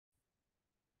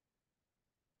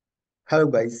Hello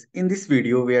guys, in this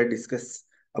video we are discuss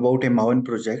about a Maven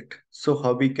project. So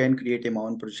how we can create a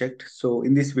Maven project. So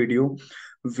in this video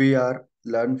we are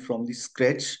learn from the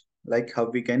scratch like how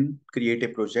we can create a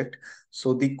project.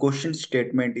 So the question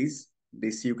statement is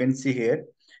this, you can see here.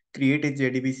 Create a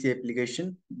JDBC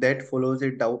application that follows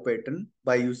a DAO pattern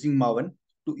by using Maven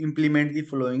to implement the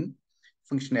following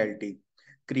functionality.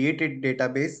 Create a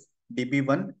database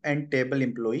DB1 and table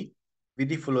employee with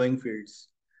the following fields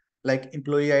like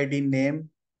employee ID, name,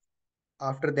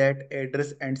 after that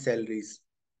address and salaries.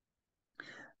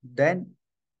 Then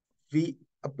we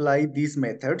apply these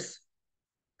methods: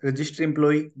 register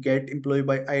employee, get employee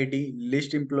by ID,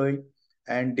 list employee,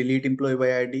 and delete employee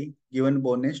by ID, given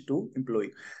bonus to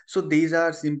employee. So these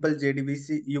are simple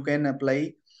JDBC you can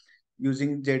apply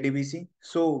using JDBC.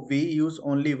 So we use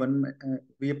only one,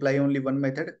 we apply only one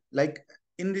method. Like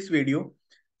in this video,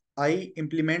 I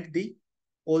implement the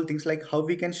all things like how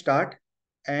we can start,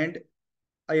 and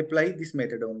I apply this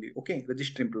method only. Okay,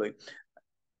 register employee.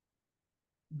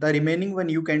 The remaining one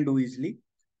you can do easily.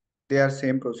 They are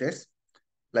same process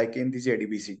like in the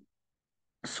JDBC.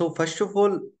 So first of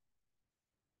all,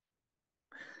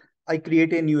 I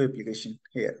create a new application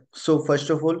here. So first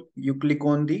of all, you click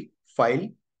on the file.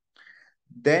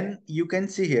 Then you can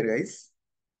see here, guys,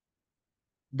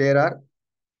 there are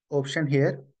option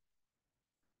here,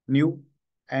 new,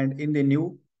 and in the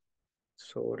new,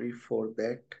 sorry for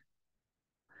that,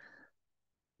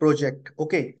 project.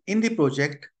 Okay, in the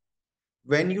project,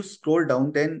 when you scroll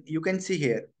down, then you can see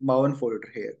here Maven folder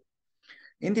here.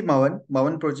 In the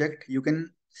Maven project, you can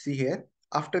see here.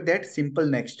 After that, simple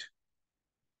next.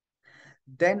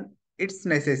 Then it's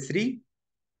necessary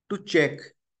to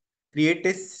check, create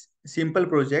a simple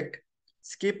project,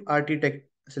 skip architect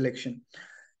selection.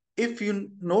 If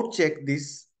you not check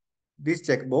this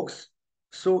checkbox,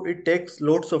 so it takes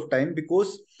lots of time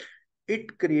because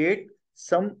it create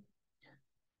some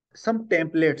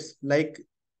templates. Like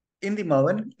in the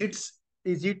Maven, it's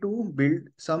easy to build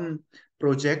some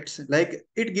projects. Like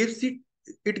it gives the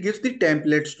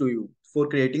templates to you for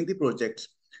creating the projects.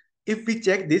 If we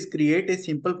check this, create a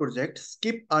simple project,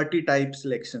 skip RT type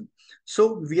selection.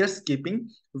 So we are skipping,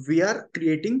 we are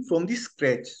creating from the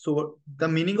scratch. So the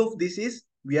meaning of this is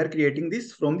we are creating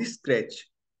this from the scratch.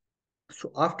 So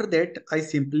after that, I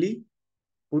simply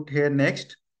put here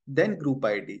next, then group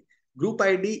ID. Group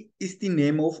ID is the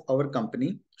name of our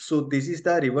company. So this is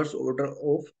the reverse order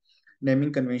of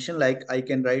naming convention. Like I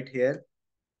can write here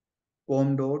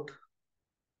com dot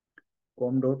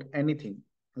anything,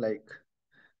 like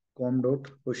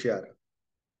com.hoshiyar.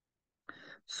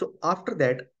 So after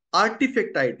that,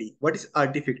 artifact ID. What is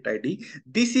artifact ID?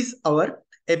 This is our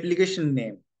application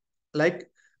name.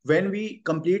 Like when we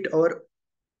complete our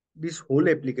this whole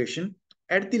application,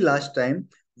 at the last time,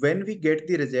 when we get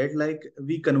the result, like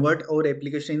we convert our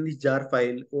application in the jar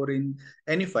file or in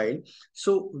any file,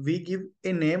 so we give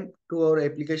a name to our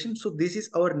application. So this is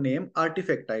our name,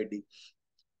 artifact ID.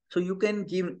 So you can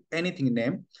give anything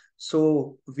name.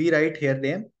 So we write here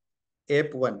name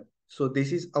app1. So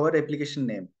this is our application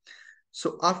name.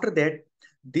 So after that,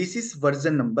 this is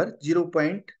version number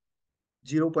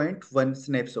 0.0.1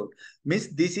 snapshot. Means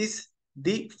this is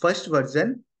the first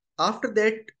version. After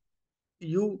that,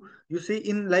 you see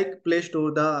in like Play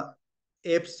Store, the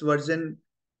apps version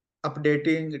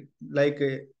updating like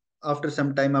after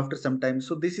some time.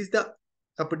 So this is the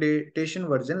updatation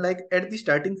version. Like at the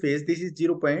starting phase, this is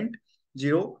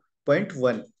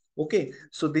 0.0.1. Okay,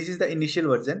 so this is the initial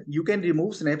version. You can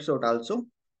remove snapshot also,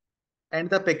 and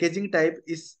the packaging type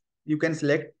is you can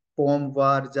select pom,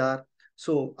 var, jar.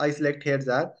 So I select here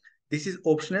jar. This is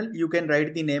optional. You can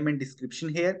write the name and description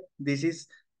here. This is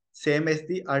same as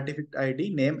the artifact ID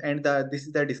name, and this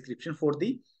is the description for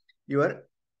the your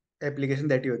application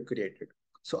that you have created.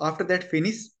 So after that,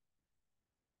 finish.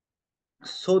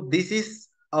 So this is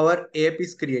our app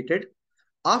is created.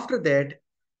 After that,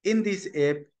 in this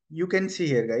app, you can see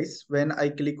here, guys, when I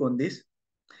click on this,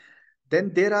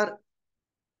 then there are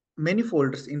many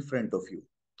folders in front of you.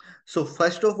 So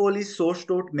first of all is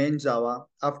source.main Java.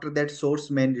 After that, source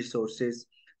main resources,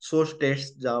 source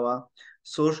test Java,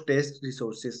 source test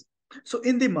resources. So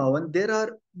in the Maven, there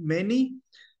are many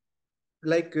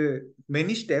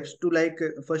steps to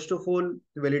first of all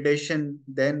validation,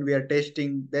 then we are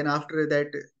testing, then after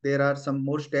that there are some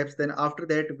more steps, then after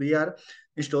that we are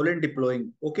installing and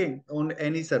deploying, okay, on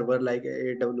any server like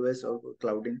AWS or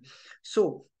clouding.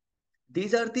 So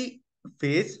these are the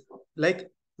phase.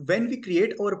 Like when we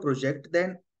create our project,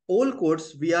 then all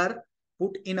codes we are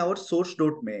put in our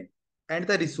source.main, and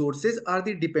the resources are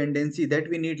the dependency that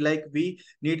we need, like we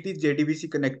need the JDBC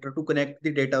connector to connect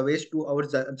the database to our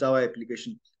Java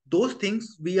application. Those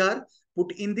things we are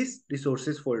put in this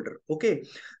resources folder. Okay,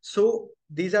 so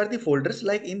these are the folders.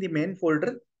 Like in the main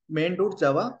folder,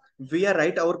 main.java, we are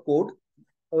write our code,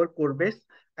 our code base,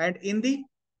 and in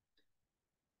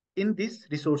this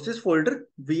resources folder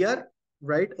we are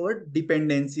write our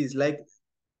dependencies, like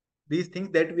these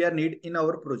things that we are need in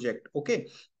our project. Okay,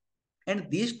 and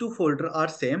these two folder are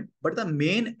same, but the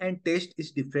main and test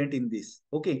is different in this.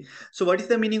 Okay, so what is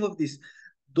the meaning of this?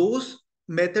 Those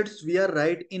methods we are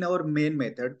write in our main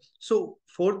method. So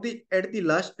for the at the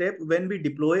last step when we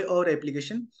deploy our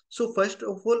application, so first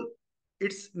of all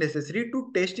it's necessary to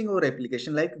testing our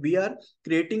application, like we are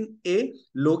creating a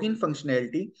login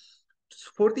functionality.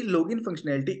 For the login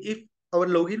functionality, if our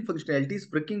login functionality is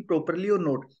working properly or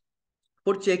not,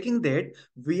 for checking that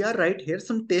we are right here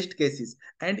some test cases,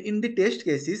 and in the test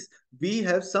cases we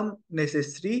have some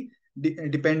necessary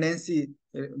dependency.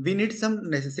 We need some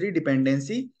necessary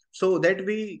dependency so that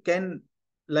we can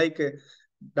like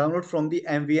download from the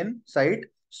MVN site.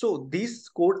 So these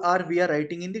code are we are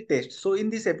writing in the test. So in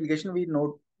this application we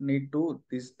not need to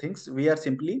these things, we are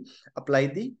simply apply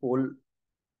the whole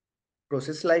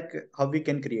process, like how we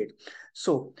can create.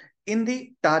 So in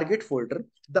the target folder,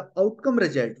 the outcome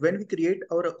result when we create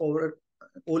our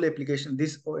whole application,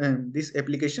 this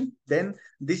application, then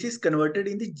this is converted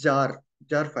in the jar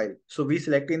file. So we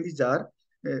select in the jar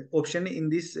option in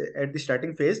this at the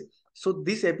starting phase. So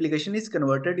this application is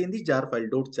converted in the jar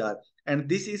file .jar, and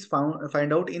this is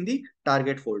find out in the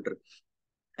target folder.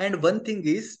 And one thing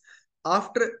is,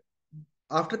 after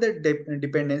the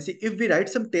dependency, if we write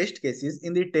some test cases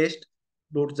in the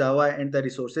test.java and the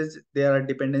resources, there are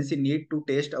dependency need to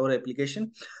test our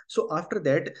application. So after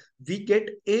that we get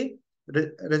a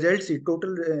result sheet,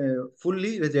 total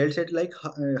fully result set, like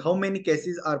how many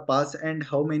cases are passed and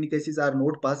how many cases are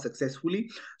not passed successfully.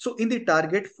 So in the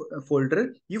target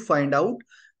folder you find out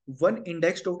one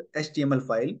index.html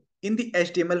file. In the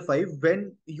HTML file,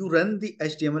 when you run the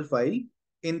HTML file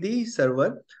in the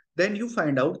server, then you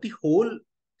find out the whole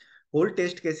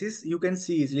test cases. You can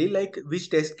see easily like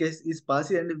which test case is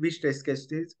passed and which test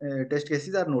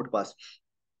cases are not passed.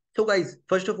 So guys,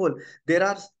 first of all, there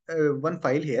are one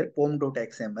file here,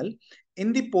 pom.xml.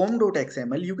 In the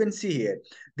pom.xml, you can see here,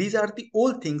 these are the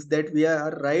all things that we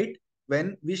are right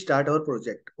when we start our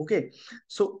project. Okay,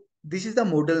 so this is the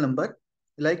model number,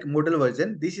 like model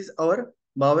version. This is our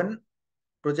Maven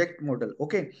project model.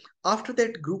 Okay, after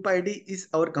that group ID is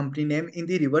our company name in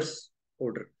the reverse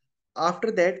order.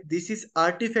 After that, this is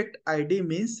artifact ID,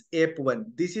 means app1,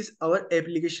 this is our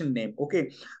application name.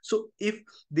 Okay, so if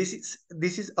this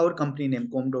is our company name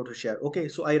com.share. Okay,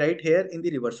 so I write here in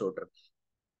the reverse order.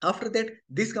 After that,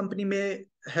 this company may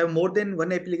have more than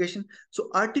one application, so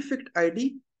artifact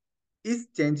ID is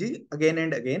changing again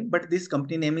and again, but this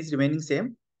company name is remaining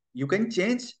same. You can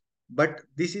change, but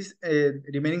this is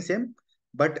remaining same.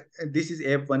 But this is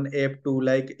app 1, app 2,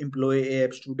 like employee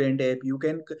app, student app. You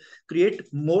can create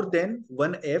more than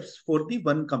one apps for the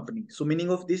one company. So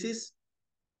meaning of this is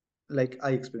like I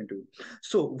explained to you.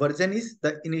 So version is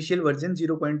the initial version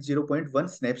 0.0.1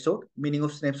 snapshot. Meaning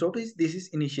of snapshot is this is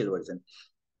initial version.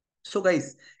 So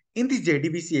guys, in the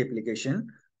JDBC application,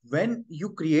 when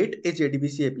you create a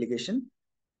JDBC application,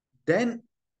 then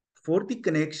for the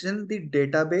connection, the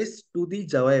database to the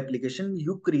Java application,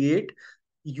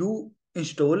 you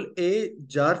install a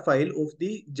jar file of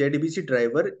the JDBC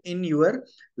driver in your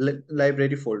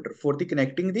library folder for the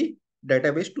connecting the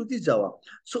database to the Java.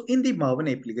 So in the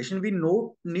Maven application, we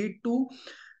no need to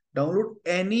download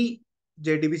any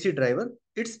JDBC driver.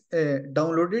 It's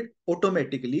downloaded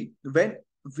automatically when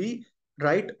we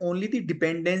write only the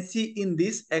dependency in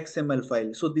this XML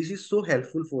file. So this is so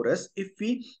helpful for us if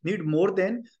we need more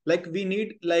than, like we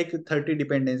need like 30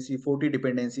 dependency, 40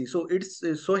 dependency. So it's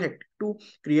so hectic to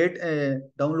create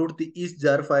download the each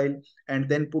jar file and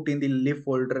then put in the lib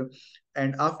folder,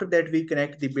 and after that we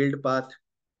connect the build path,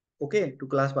 okay, to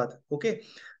class path. Okay,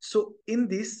 so in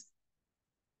this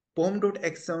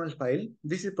pom.xml file,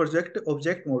 this is project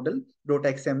object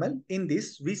model.xml. In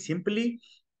this we simply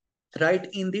write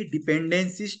in the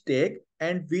dependencies tag,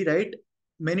 and we write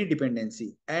many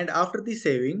dependency, and after the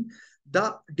saving,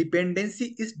 the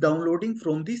dependency is downloading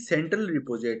from the central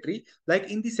repository.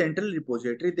 Like in the central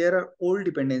repository there are all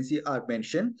dependency are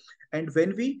mentioned, and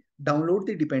when we download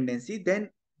the dependency, then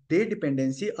their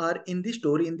dependency are in the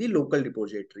store in the local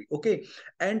repository. Okay,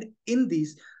 and in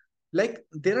these, like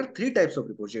there are three types of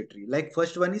repository. Like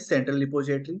first one is central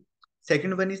repository,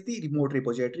 second one is the remote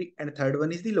repository, and third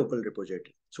one is the local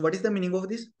repository. So what is the meaning of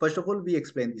this? First of all, we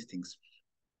explain these things.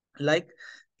 Like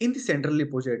in the central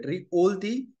repository all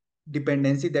the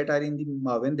dependency that are in the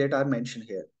Maven that are mentioned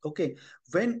here. Okay,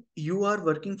 when you are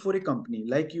working for a company,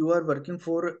 like you are working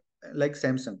for like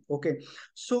Samsung. Okay,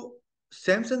 so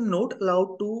Samsung not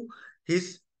allowed to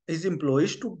his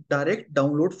employees to direct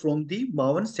download from the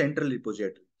Maven central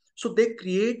repository. So they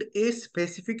create a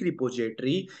specific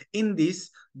repository. In this,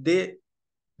 the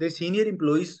senior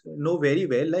employees know very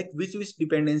well like which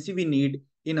dependency we need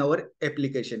in our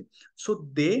application. So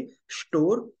they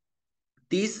store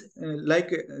these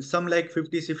some like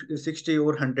 50 60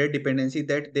 or 100 dependency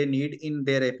that they need in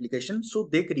their application. So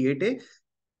they create a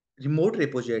remote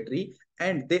repository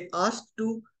and they ask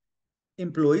to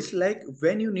employees like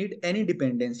when you need any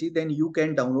dependency then you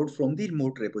can download from the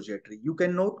remote repository. You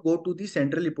cannot go to the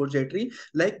central repository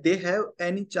like they have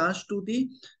any chance to the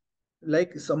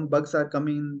like some bugs are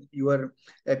coming in your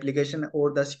application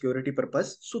or the security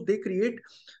purpose. So they create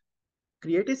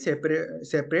a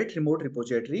separate remote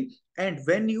repository, and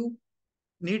when you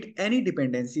need any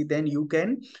dependency then you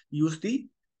can use the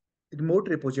remote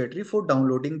repository for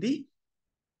downloading the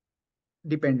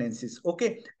dependencies.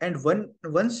 Okay, and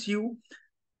once you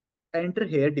enter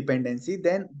here dependency,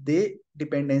 then the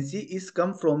dependency is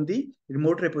come from the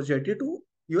remote repository to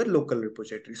your local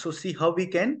repository. So see how we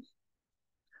can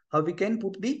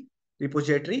put the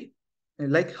repository,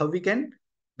 like how we can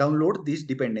download these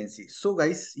dependencies. So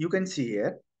guys, you can see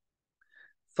here,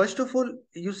 first of all,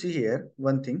 you see here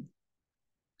one thing,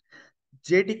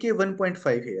 JDK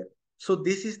 1.5 here. So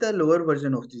this is the lower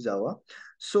version of the Java.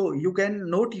 So you can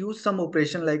not use some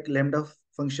operation like lambda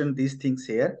function, these things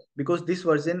here, because this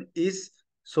version is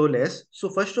so less. So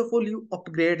first of all, you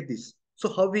upgrade this. So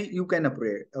how you can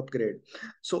upgrade?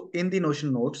 So in the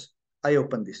Notion notes, I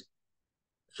open this.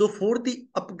 So for the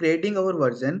upgrading our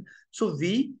version, so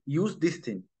we use this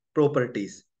thing,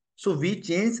 properties. So we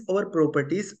change our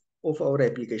properties of our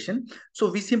application.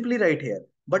 So we simply write here.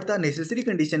 But the necessary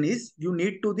condition is you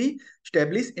need to the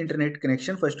establish internet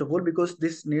connection first of all, because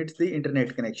this needs the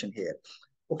internet connection here.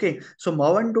 Okay, so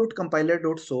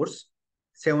maven.compiler.source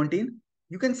 17.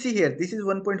 You can see here, this is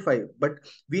 1.5, but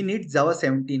we need Java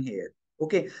 17 here.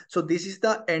 Okay, so this is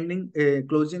the ending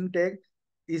closing tag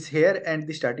is here and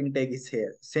the starting tag is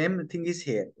here. Same thing is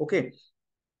here. Okay,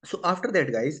 so after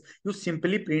that, guys, you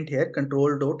simply print here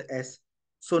control.s.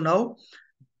 So now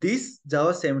this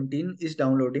Java 17 is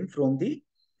downloading from the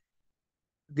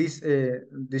this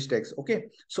text. Okay,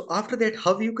 so after that,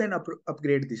 how you can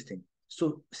upgrade this thing?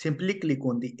 So simply click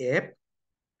on the app,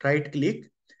 right click,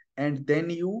 and then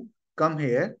you come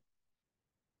here.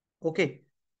 Okay,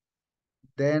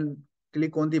 then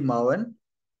click on the Maven.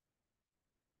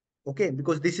 Okay,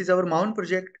 because this is our Maven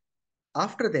project.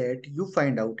 After that, you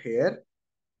find out here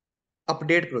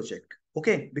update project.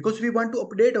 Okay, because we want to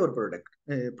update our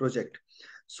project.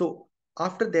 So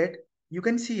after that, you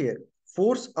can see here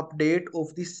force update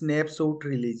of the snapshot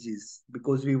releases,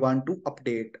 because we want to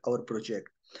update our project,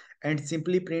 and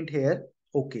simply print here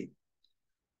okay.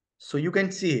 So you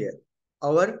can see here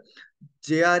our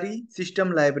JRE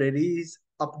system library is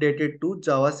updated to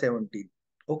Java 17.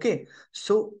 Okay,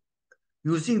 so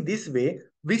using this way,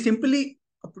 we simply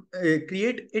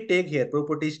create a tag here,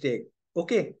 properties tag.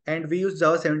 Okay, and we use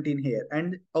Java 17 here,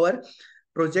 and our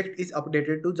project is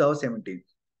updated to Java 17.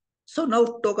 So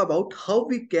now talk about how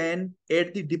we can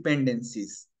add the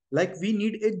dependencies. Like we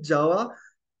need a Java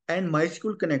and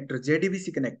MySQL connector,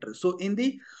 JDBC connector. So in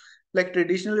the like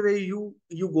traditional way, you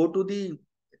go to the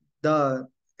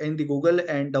in the Google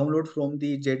and download from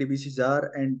the JDBC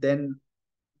jar and then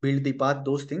build the path,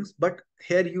 those things. But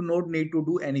here you don't need to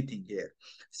do anything here.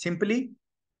 Simply,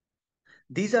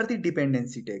 these are the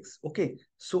dependency tags. Okay,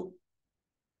 so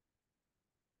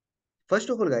first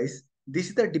of all, guys, this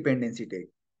is the dependency tag.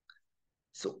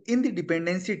 So in the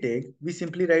dependency tag, we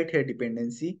simply write here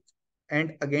dependency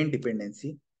and again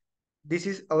dependency. This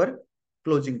is our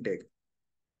closing tag.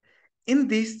 In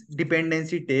this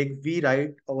dependency tag, we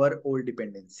write our all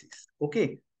dependencies.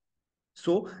 Okay,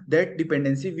 so that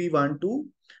dependency we want to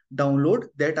download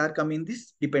that are come in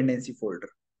this dependency folder.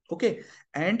 Okay,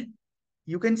 and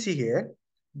you can see here,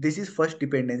 this is first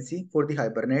dependency for the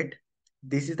Hibernate.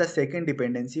 This is the second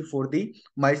dependency for the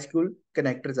MySQL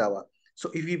connector Java. So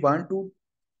if we want to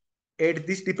add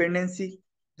this dependency,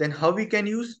 then how we can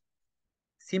use?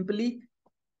 Simply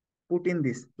put in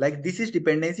this, like this is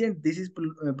dependency and this is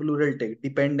plural tag,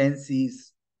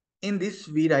 dependencies. In this,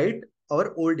 we write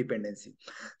our old dependency.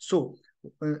 So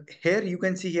here you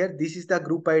can see here, this is the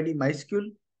group ID MySQL,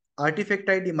 artifact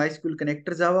ID MySQL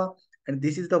connector Java, and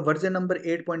this is the version number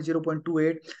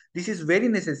 8.0.28. This is very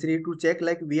necessary to check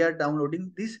like we are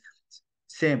downloading this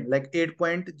same like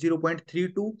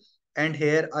 8.0.32, and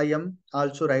here I am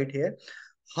also right here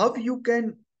how you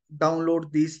can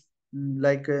download this,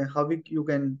 like you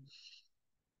can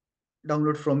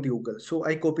download from the Google. So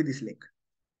I copy this link.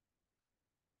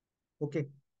 Okay.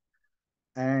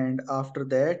 And after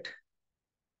that,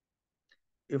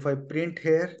 if I print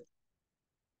here,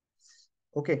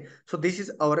 okay, so this is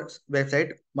our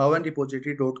website,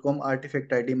 mavenrepository.com,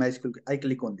 ArtifactID, MySQL. I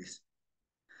click on this.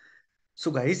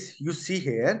 So guys, you see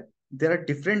here, there are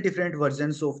different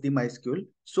versions of the MySQL.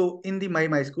 So in the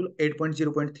MySQL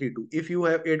 8.0.32, if you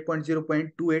have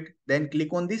 8.0.28, then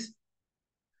click on this.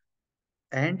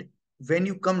 And when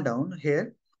you come down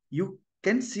here, you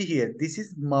can see here, this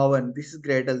is Maven, this is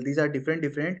Gradle. These are different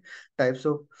types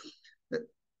of uh,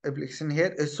 application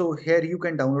here. So here you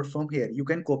can download from here. You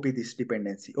can copy this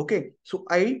dependency. Okay. So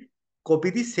I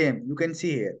copy the same. You can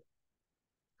see here.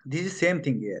 This is same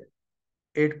thing here.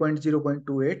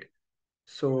 8.0.28.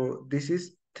 So this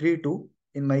is 3.2.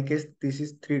 In my case, this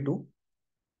is 3.2.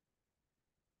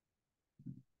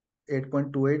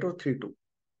 8.28 or 3.2.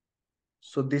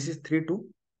 So this is 3.2.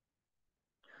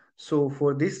 So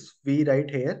for this, we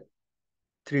write here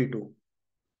 3.2.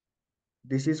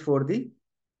 This is for the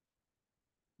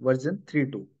version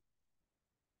 3.2.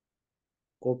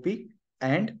 Copy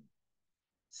and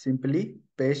simply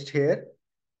paste here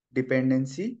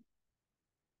dependency.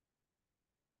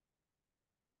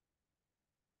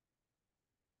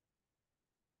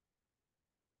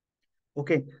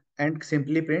 Okay, and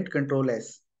simply print Control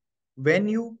S. When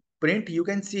you print, you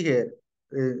can see here.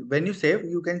 When you save,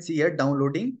 you can see here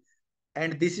downloading,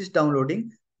 and this is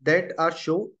downloading that are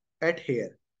show at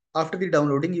here. After the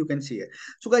downloading, you can see here.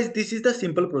 So guys, this is the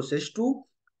simple process to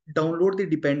download the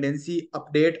dependency,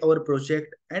 update our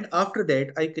project, and after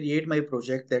that, I create my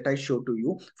project that I show to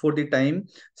you for the time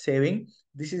saving.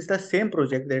 This is the same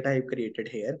project that I have created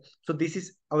here. So this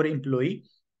is our employee.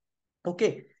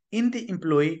 Okay, in the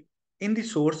employee, in the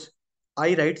source,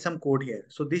 I write some code here.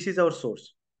 So this is our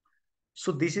source.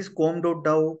 So this is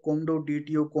com.dow,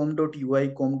 com.dto, com.ui,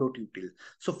 com.util.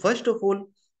 So first of all,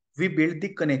 we build the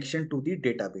connection to the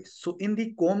database. So in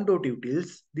the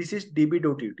com.utils, this is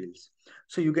db.utils.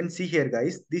 So you can see here,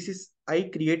 guys, this is, I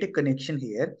create a connection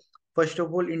here. First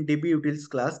of all, in db.utils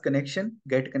class connection,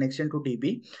 get connection to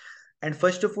db. And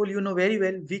first of all, you know very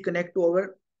well, we connect to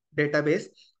our database.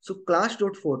 So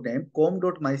class.forename,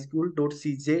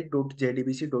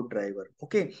 com.mysql.cj.jdbc.driver.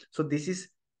 Okay. So this is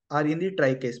are in the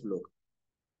try case block.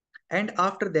 And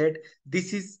after that,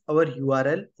 this is our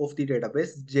URL of the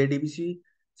database, JDBC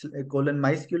colon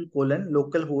MySQL colon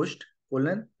localhost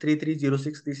colon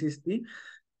 3306. This is the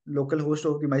localhost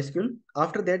of the MySQL.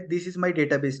 After that, this is my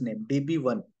database name,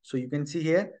 DB1. So you can see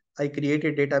here, I create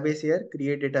a database here,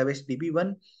 create database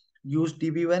DB1, use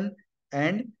DB1.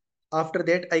 And after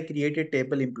that, I create a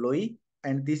table employee.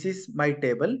 And this is my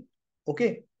table.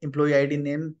 Okay. Employee ID,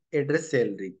 name, address,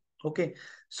 salary. Okay.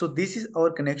 So this is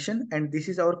our connection and this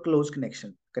is our close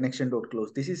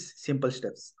connection.close. This is simple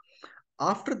steps.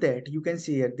 After that, you can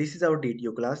see here, this is our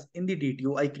DTO class. In the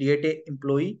DTO, I create a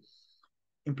employee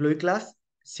class.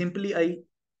 Simply I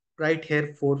write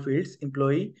here four fields: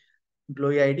 employee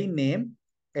ID, name,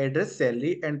 address,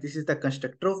 salary, and this is the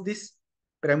constructor of this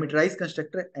parameterized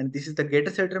constructor, and this is the getter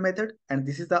setter method, and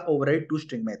this is the override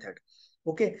toString method.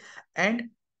 Okay, and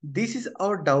this is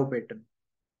our DAO pattern.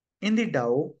 In the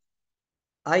DAO,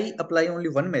 I apply only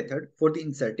one method for the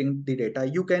inserting the data.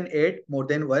 You can add more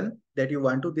than one that you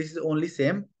want to. This is only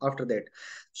same after that.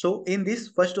 So in this,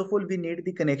 first of all, we need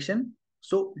the connection.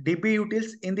 So DB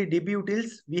utils, in the DB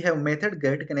utils, we have method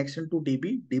get connection to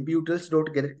DB, DB utils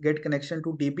dot get connection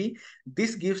to DB.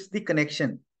 This gives the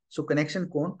connection. So connection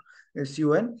con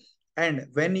CON. And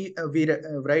when we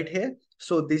write here,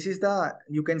 so this is the,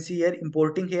 you can see here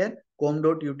importing here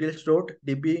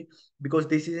com.utils.db, because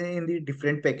this is in the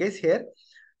different package here.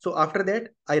 So after that,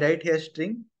 I write here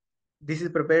string. This is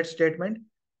prepared statement.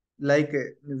 Like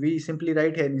we simply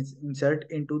write here insert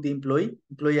into the employee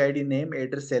ID, name,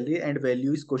 address, salary, and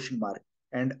value is question mark.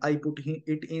 And I put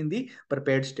it in the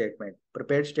prepared statement.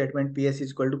 Prepared statement PS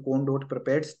is equal to con dot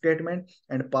prepared statement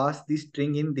and pass the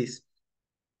string in this.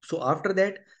 So after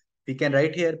that, we can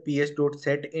write here ps dot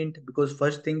set int, because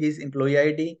first thing is employee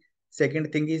ID,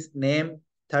 second thing is name,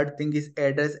 third thing is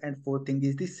address, and fourth thing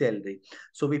is the salary.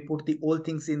 So we put the all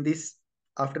things in this.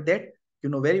 After that, you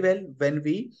know very well, when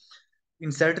we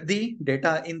insert the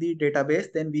data in the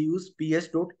database, then we use ps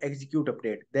dot execute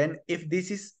update. Then if this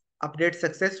is update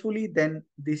successfully, then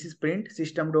this is print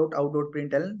system dot out dot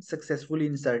println successfully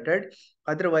inserted.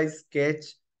 Otherwise,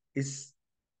 catch is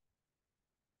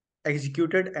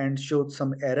executed and showed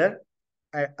some error.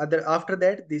 After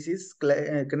that, this is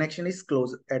connection is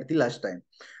closed at the last time.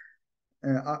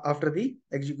 after the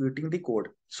executing the code.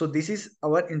 So this is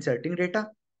our inserting data,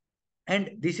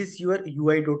 and this is your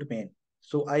UI.main.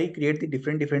 So I create the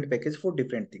different package for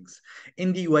different things.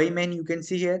 In the UI main, you can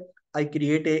see here I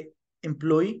create a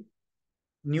employee,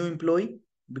 new employee,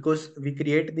 because we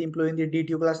create the employee in the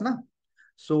DTO class now.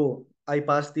 So I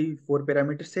pass the 4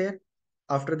 parameters here.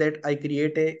 After that, I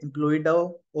create a employee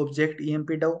DAO object emp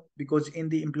DAO, because in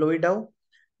the employee DAO,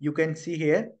 you can see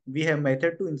here we have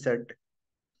method to insert.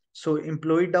 So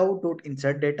employee DAO dot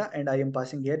insert data, and I am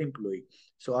passing here employee.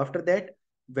 So after that,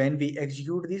 when we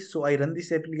execute this, so I run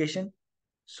this application.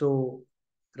 So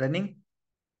running.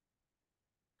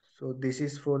 So this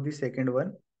is for the second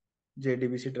one,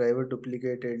 JDBC driver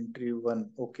duplicate entry one.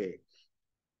 Okay.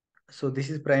 So this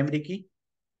is primary key.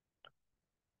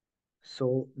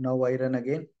 So now I run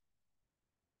again.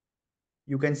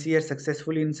 You can see here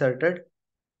successfully inserted.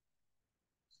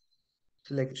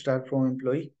 Select start from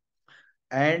employee.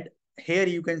 And here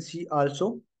you can see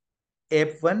also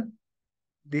app1.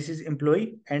 This is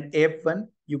employee, and app1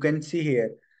 you can see here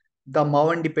the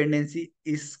Maven dependency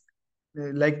is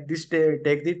like this.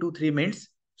 Take the 2-3 minutes.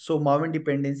 So Maven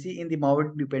dependency, in the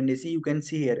Maven dependency you can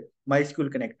see here MySQL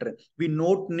connector. We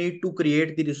not need to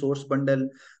create the resource bundle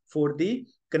for the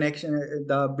connection,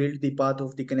 the build the path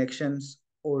of the connections,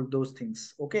 all those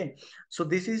things. Okay, so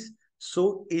this is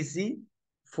so easy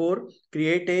for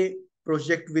create a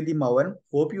project with the Maven.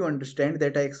 Hope you understand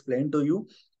that I explained to you.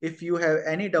 If you have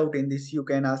any doubt in this, you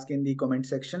can ask in the comment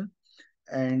section.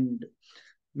 And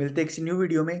मिलते हैं किसी new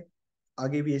video में.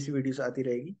 आगे भी ऐसी videos आती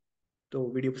रहेगी. तो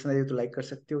वीडियो पसंद आए तो लाइक कर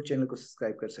सकते हो, चैनल को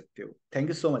सब्सक्राइब कर सकते हो. Thank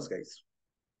you so much guys.